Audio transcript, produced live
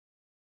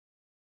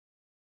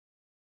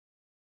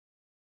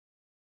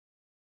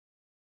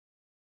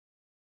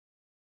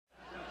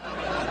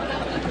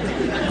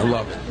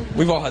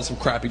We've all had some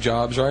crappy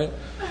jobs, right?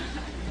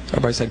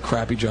 Everybody's had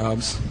crappy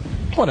jobs.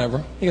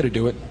 Whatever, you gotta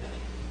do it.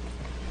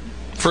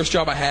 First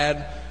job I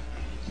had,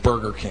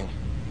 Burger King.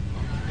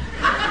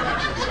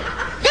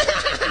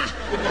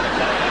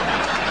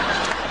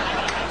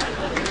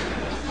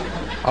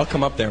 I'll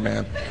come up there,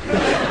 man.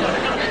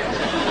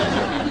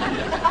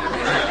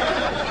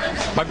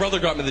 My brother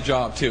got me the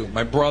job, too.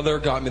 My brother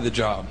got me the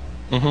job.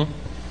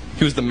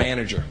 He was the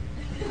manager.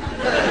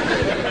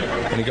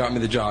 And he got me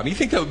the job. You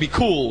think that would be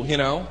cool, you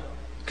know?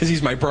 Because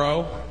he's my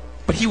bro.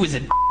 But he was a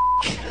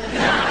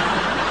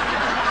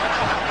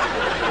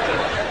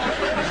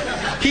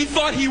He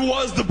thought he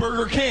was the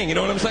Burger King, you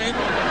know what I'm saying?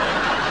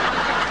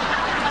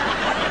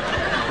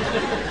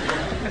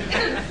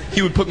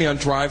 He would put me on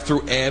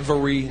drive-thru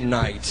every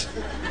night.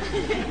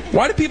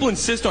 Why do people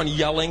insist on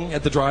yelling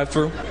at the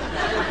drive-thru?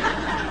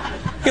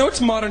 You know,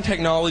 it's modern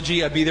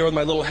technology. I'd be there with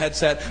my little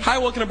headset. Hi,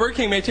 welcome to Burger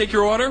King. May I take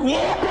your order?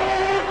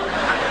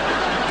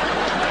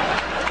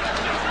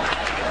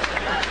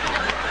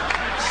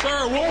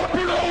 Sir, Whopper,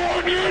 no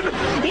onion,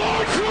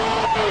 large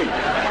fry!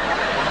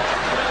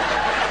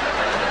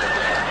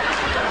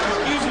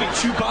 Excuse me,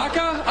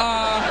 Chewbacca?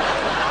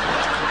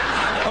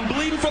 I'm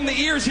bleeding from the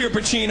ears here,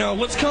 Pacino.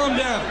 Let's calm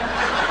down.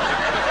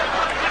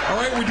 All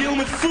right, we're dealing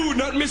with food,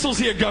 not missiles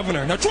here,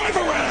 Governor. Now drive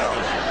around!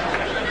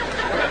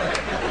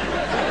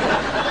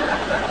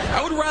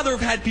 I would rather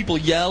have had people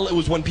yell. It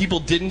was when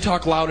people didn't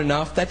talk loud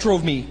enough. That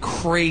drove me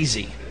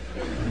crazy.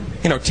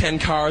 You know, 10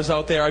 cars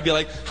out there. I'd be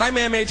like, hi,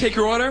 ma'am, may I take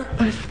your order?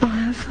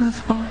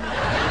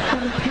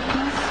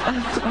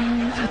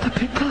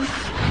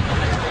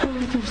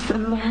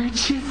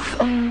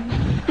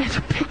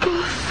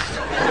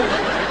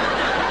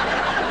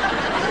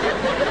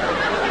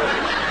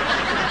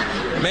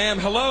 Ma'am,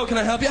 hello, can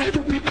I help you? I have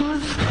the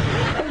pickles.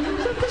 I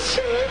have the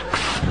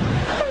shakes.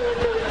 I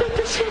have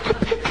the shaker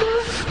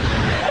pickles.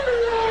 And the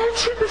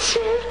large and the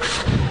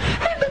shakes.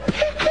 And the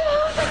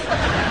pickles.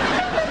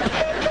 And the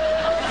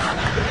pickles.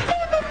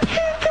 And the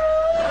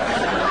pickles.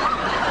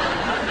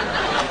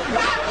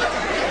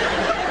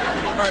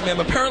 All right, ma'am,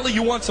 apparently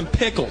you want some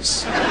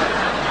pickles.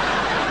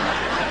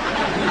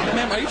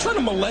 Ma'am, are you trying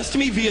to molest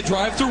me via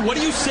drive-thru? What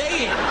are you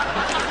saying?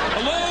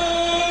 Hello?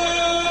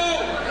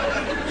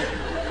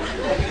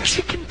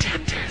 Chicken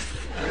tenders.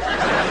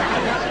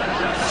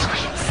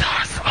 Sweet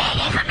sauce all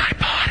over my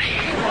body.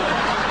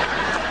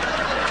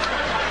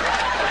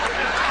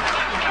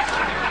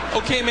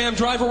 Okay, ma'am,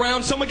 drive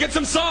around. Someone get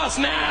some sauce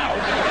now.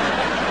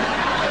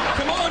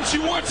 Come on, she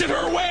wants it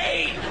her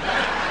way.